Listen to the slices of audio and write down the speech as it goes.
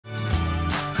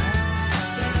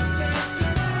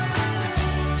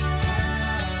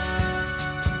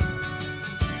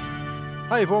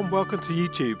Hi everyone, welcome to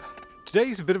YouTube.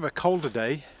 Today's a bit of a colder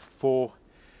day for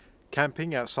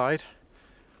camping outside.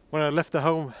 When I left the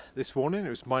home this morning it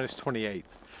was -28.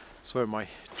 Sorry, my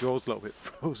jaw's a little bit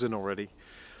frozen already.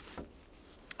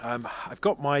 I've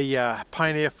got my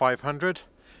Pioneer 500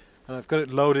 and I've got it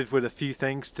loaded with a few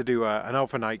things to do an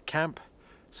overnight camp.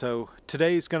 So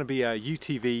today is going to be a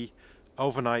UTV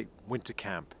overnight winter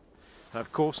camp. And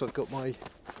of course I've got my,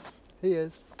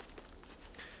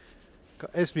 got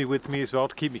Esme with me as well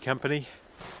to keep me company.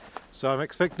 So I'm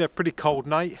expecting a pretty cold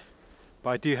night,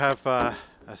 but I do have a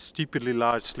stupidly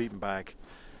large sleeping bag,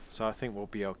 so I think we'll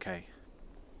be okay.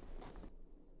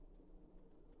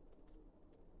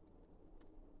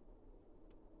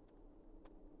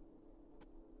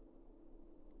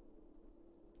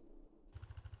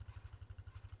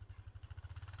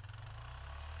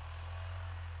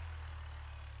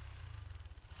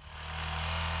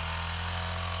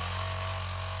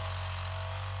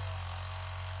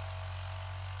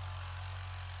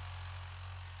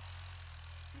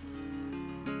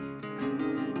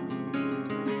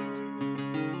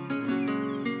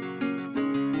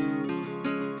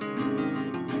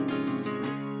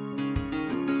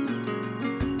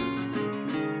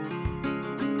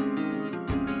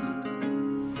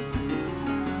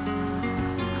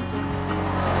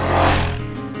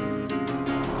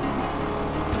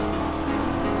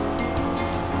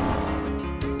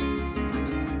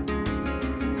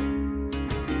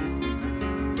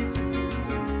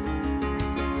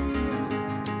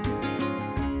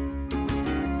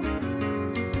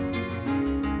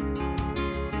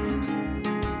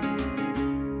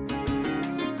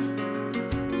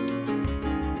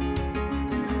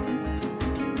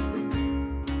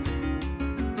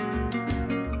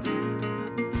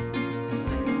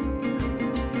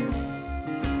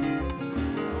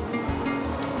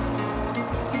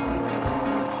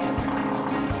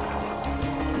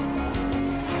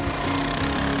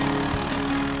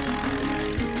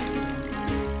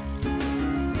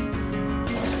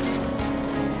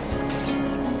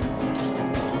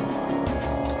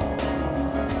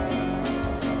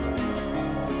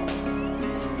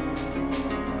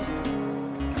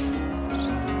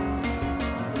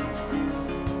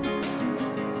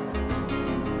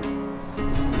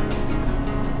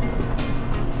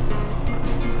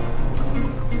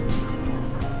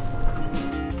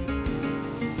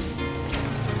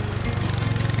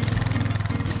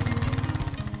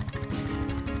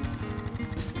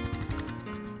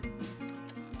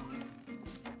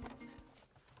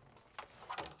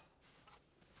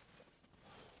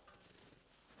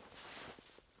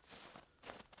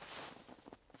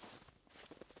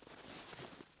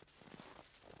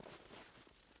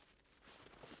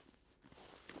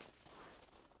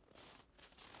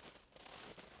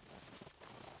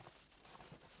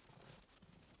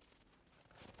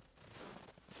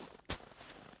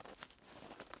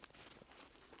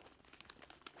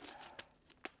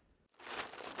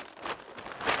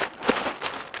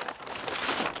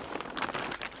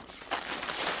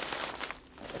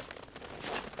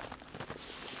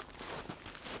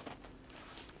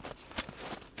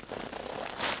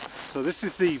 So this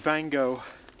is the Vango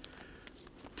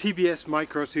TBS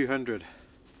Micro 200.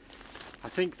 I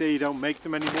think they don't make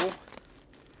them anymore.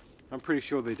 I'm pretty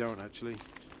sure they don't actually.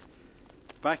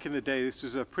 Back in the day this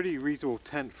was a pretty reasonable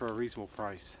tent for a reasonable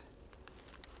price.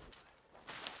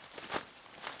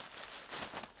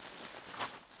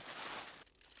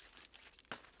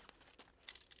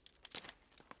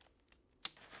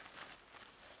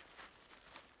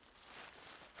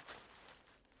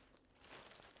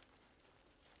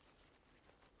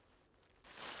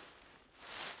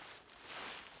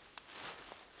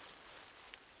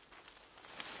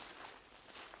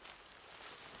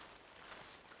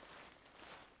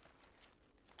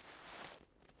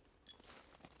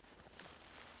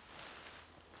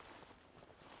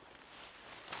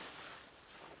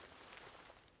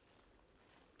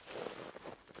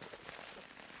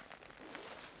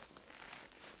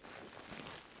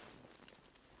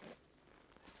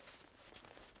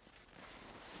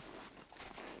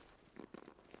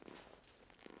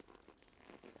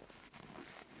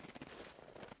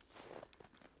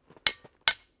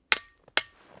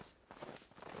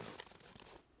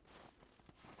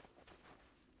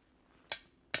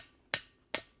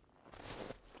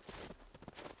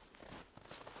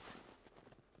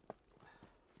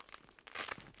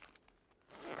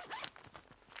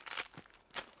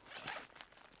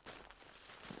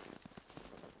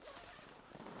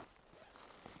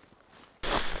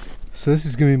 So this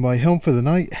is going to be my home for the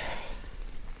night.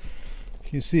 You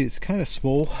can see it's kind of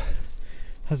small,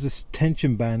 has this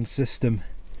tension band system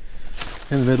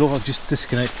in the middle. I've just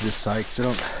disconnected this side because I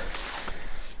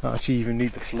don't actually even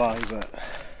need the fly, but I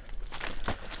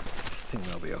think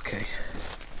that'll be okay.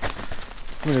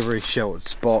 I'm in a very sheltered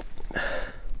spot.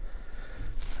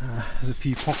 There's a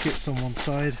few pockets on one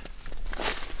side,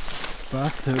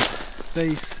 bathtub,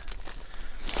 base.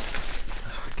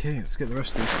 Okay, let's get the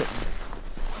rest of the equipment.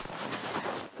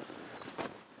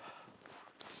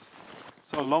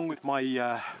 So along with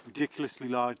my ridiculously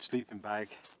large sleeping bag,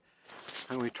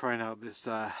 I'm going to be trying out this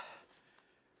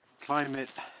Climate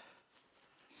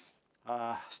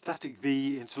Static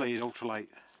V insulated ultralight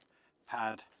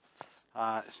pad.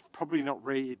 It's probably not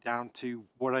rated down to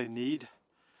what I need,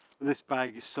 but this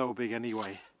bag is so big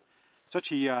anyway. It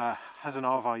actually has an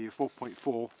R value of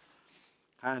 4.4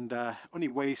 and only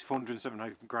weighs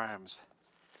 407 grams.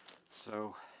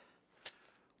 So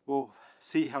we'll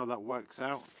see how that works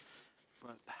out,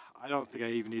 but I don't think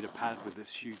I even need a pad with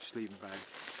this huge sleeping bag.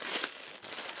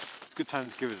 It's a good time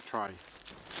to give it a try.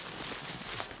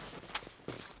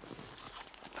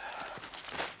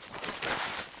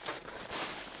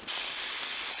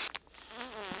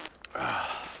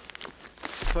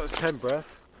 So it's 10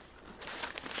 breaths.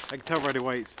 I can tell right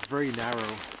away it's very narrow.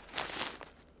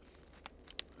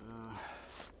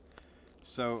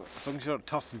 So as long as you don't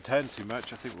toss and turn too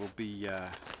much, I think you'll be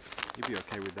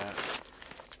okay with that.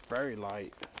 It's very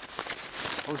light.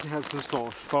 Obviously has some sort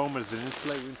of foam as an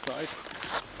insulator inside.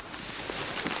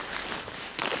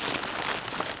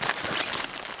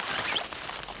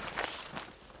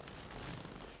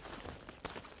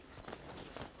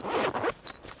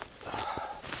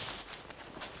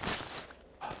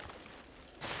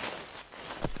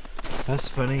 That's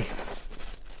funny.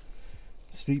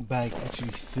 The sleep bag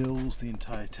actually fills the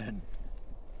entire tent.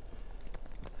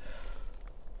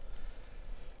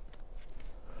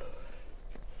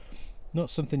 Not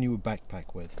something you would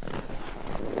backpack with.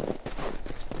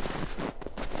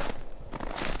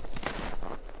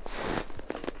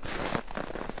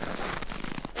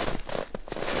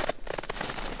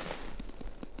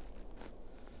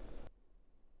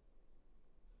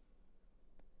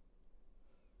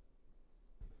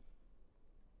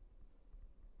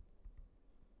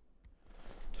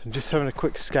 I'm just having a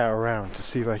quick scout around to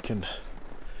see if I can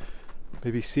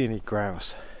maybe see any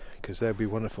grouse, because they'd be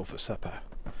wonderful for supper.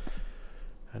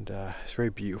 And it's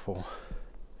very beautiful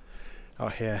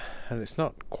out here, and it's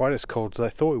not quite as cold as I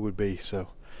thought it would be, so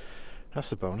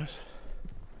that's a bonus.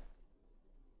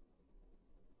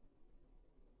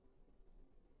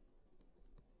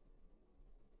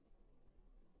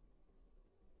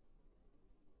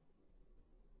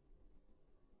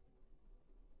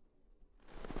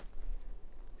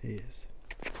 He is.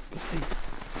 Pussy.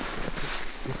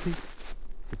 Pussy.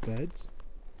 Is it birds?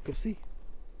 Pussy.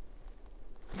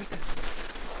 What is it?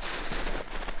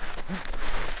 What?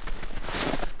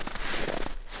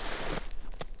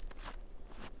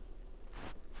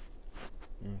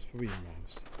 Oh, it's probably a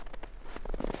mouse.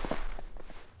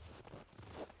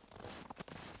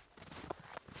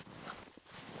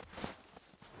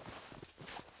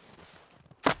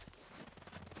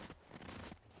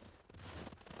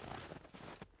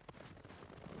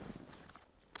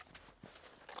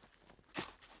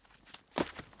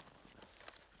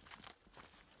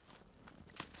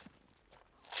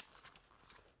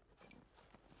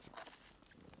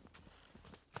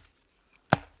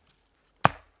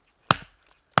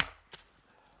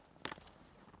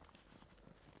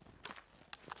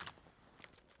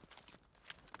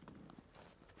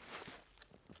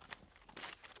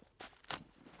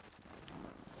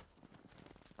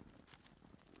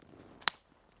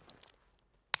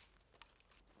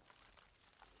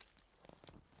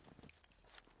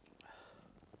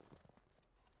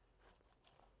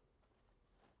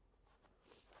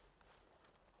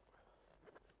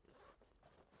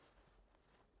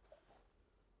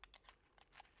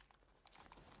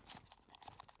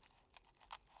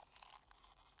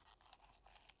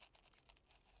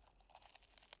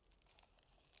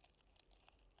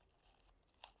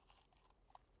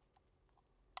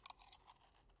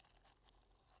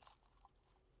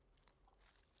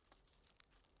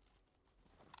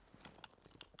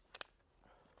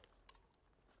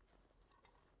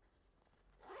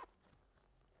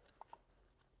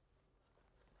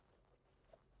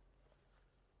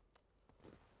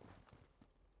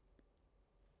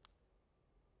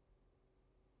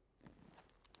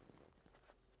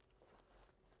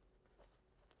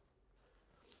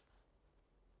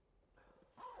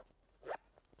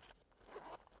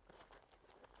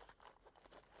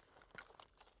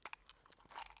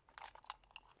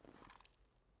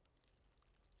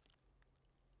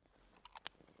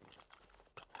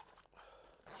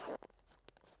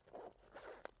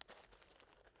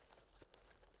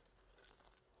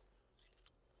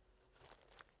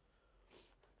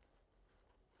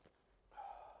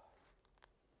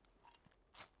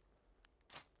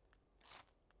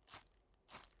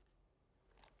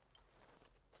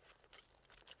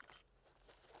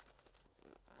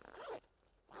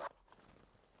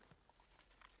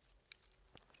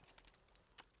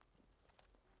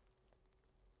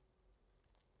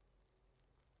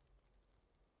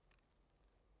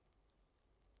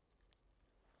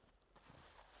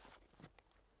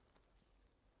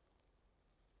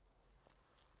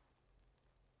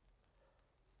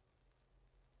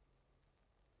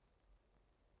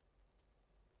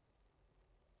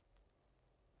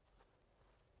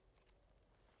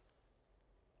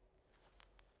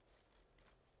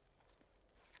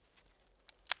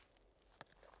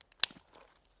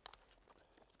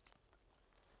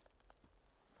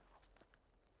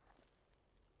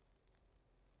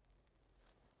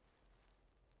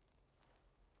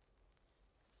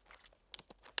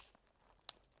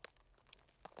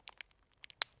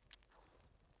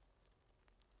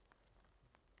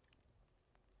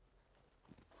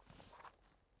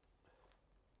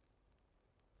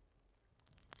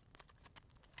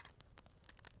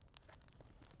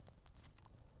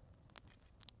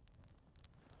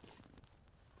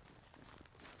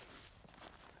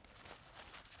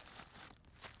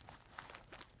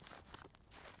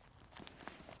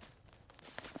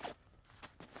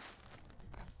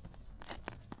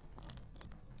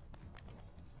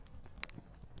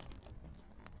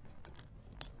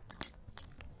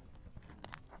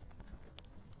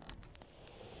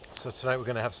 So tonight we're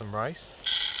going to have some rice.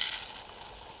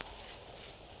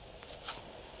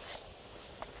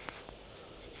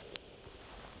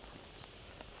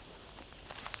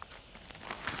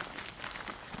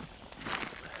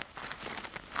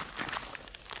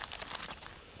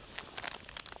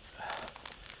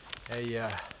 A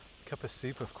cup of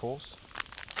soup, of course.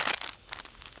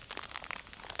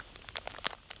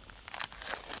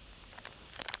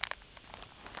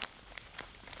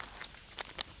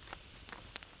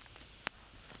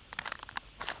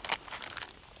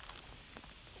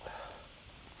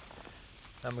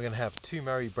 And we're going to have 2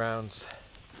 Mary Brown's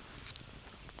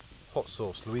hot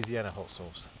sauce, Louisiana hot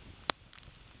sauce.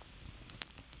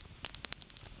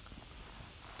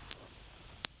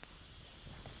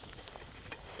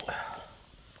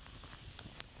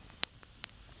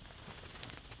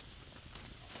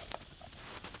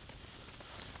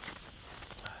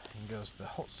 In goes the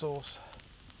hot sauce.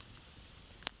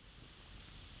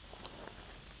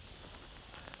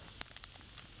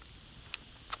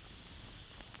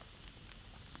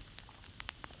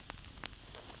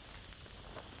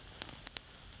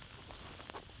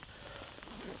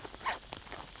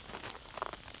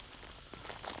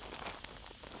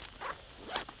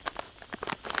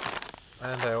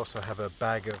 And I also have a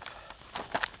bag of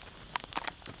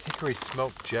hickory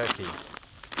smoked jerky.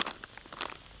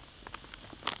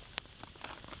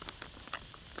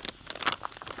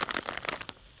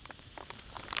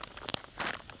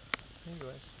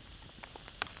 Anyways.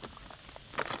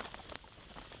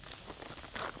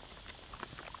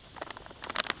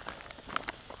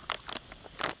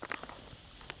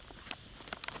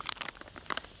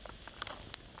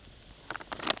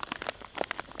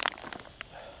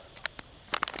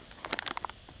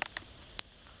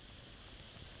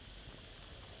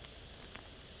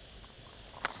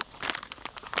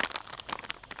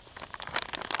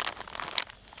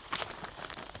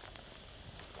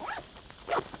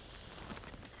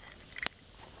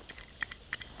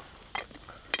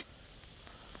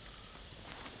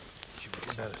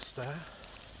 Give that a stir.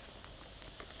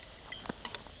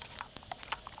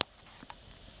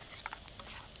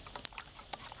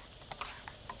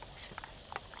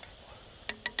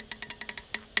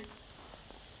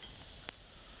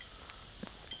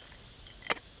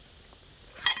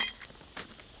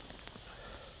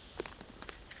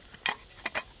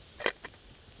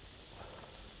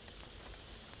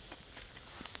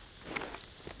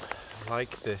 I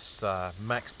like this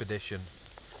Maxpedition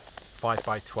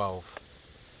 5x12.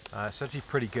 It's actually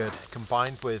pretty good.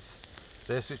 Combined with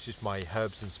this, which is my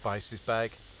herbs and spices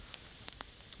bag,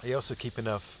 I also keep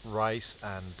enough rice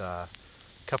and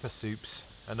cup of soups,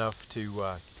 enough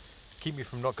to keep me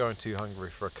from not going too hungry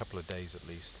for a couple of days at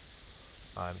least.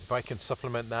 If I can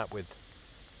supplement that with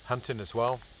hunting as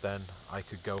well, then I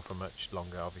could go for much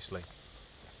longer, obviously.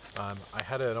 I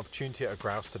had an opportunity at a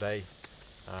grouse today,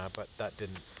 but that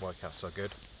didn't work out so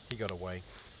good. He got away.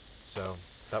 So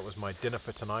that was my dinner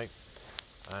for tonight,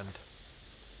 and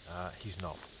he's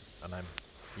not, and I'm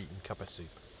eating cup of soup.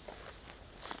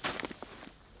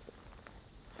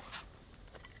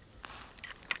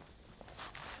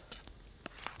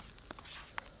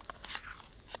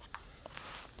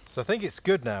 So I think it's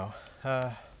good now.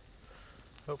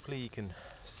 Hopefully you can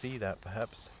see that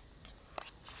perhaps.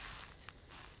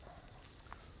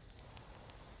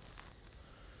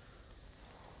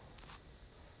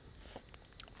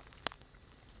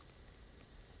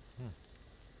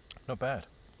 Not bad.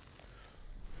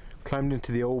 Climbed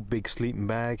into the old big sleeping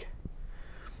bag.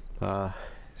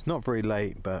 It's not very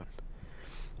late, but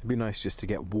it'd be nice just to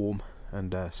get warm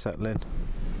and settle in.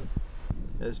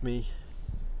 There's me.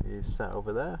 He's sat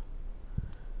over there.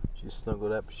 She's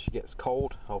snuggled up. She gets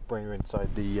cold, I'll bring her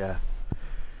inside the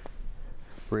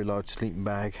very large sleeping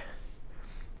bag.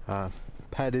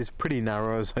 Pad is pretty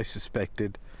narrow, as I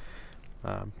suspected,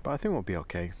 but I think we'll be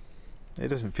okay. It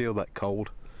doesn't feel that cold.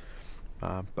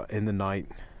 But in the night,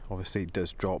 obviously it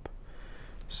does drop,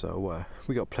 so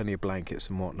we got plenty of blankets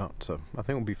and whatnot, so I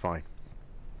think we'll be fine.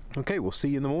 Okay, we'll see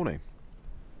you in the morning.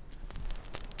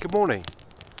 Good morning.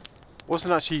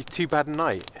 Wasn't actually too bad at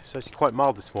night. It's actually quite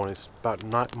mild this morning. It's about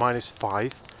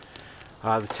 -5.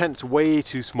 The tent's way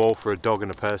too small for a dog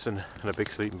and a person and a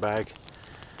big sleeping bag.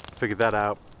 Figured that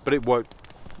out, but it worked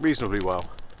reasonably well.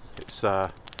 It's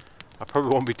I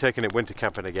probably won't be taking it winter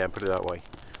camping again, put it that way.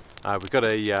 We've got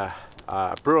a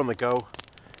brew on the go,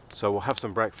 so we'll have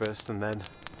some breakfast and then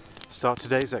start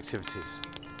today's activities.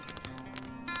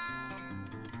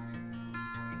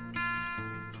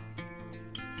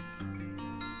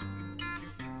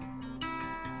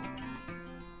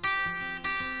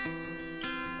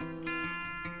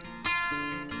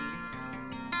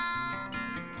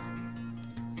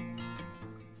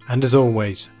 And as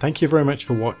always, thank you very much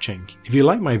for watching. If you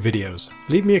like my videos,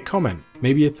 leave me a comment,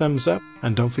 maybe a thumbs up,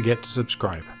 and don't forget to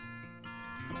subscribe.